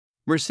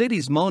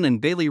Mercedes Mone and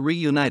Bayley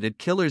Reunited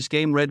Killers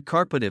Game Red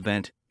Carpet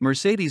Event.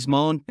 Mercedes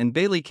Mone and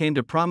Bayley came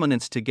to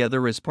prominence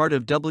together as part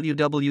of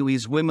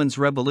WWE's Women's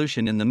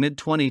Revolution in the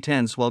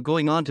mid-2010s while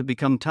going on to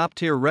become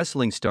top-tier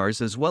wrestling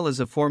stars as well as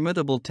a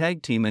formidable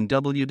tag team in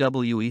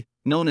WWE,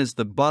 known as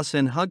the Boss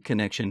and Hug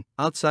Connection.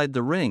 Outside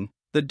the ring,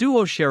 the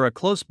duo share a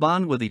close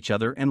bond with each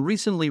other and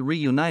recently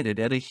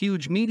reunited at a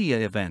huge media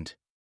event.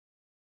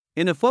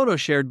 In a photo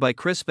shared by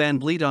Chris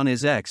Van Vliet on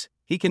his X,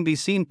 he can be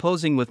seen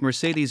posing with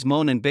Mercedes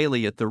Mone and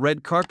Bayley at the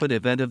red carpet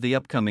event of the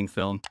upcoming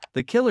film,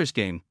 The Killer's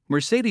Game.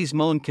 Mercedes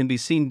Mone can be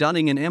seen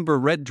donning an amber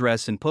red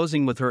dress and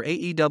posing with her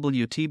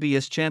AEW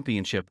TBS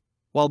championship,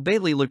 while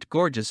Bayley looked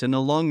gorgeous in a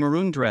long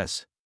maroon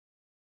dress.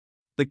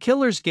 The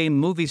Killer's Game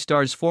movie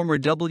stars former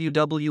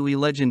WWE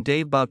legend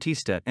Dave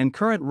Bautista and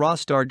current Raw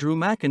star Drew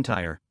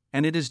McIntyre,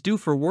 and it is due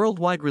for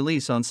worldwide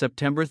release on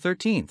September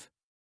 13th.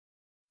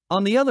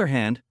 On the other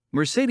hand,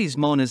 Mercedes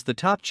Mone is the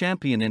top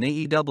champion in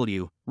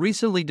AEW,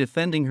 recently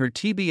defending her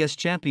TBS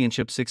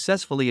championship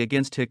successfully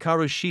against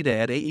Hikaru Shida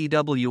at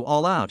AEW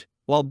All Out,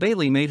 while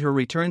Bayley made her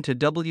return to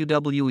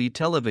WWE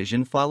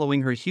television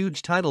following her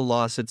huge title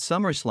loss at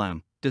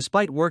SummerSlam.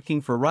 Despite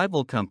working for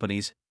rival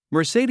companies,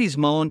 Mercedes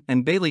Mone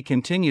and Bayley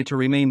continue to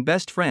remain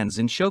best friends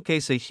and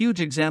showcase a huge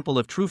example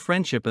of true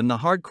friendship in the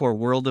hardcore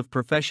world of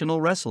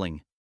professional wrestling.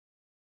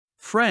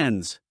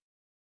 Friends,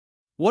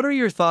 what are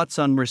your thoughts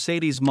on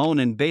Mercedes Mone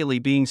and Bayley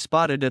being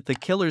spotted at the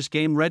Killer's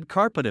Game red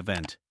carpet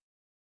event?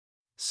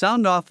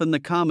 Sound off in the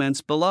comments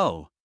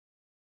below.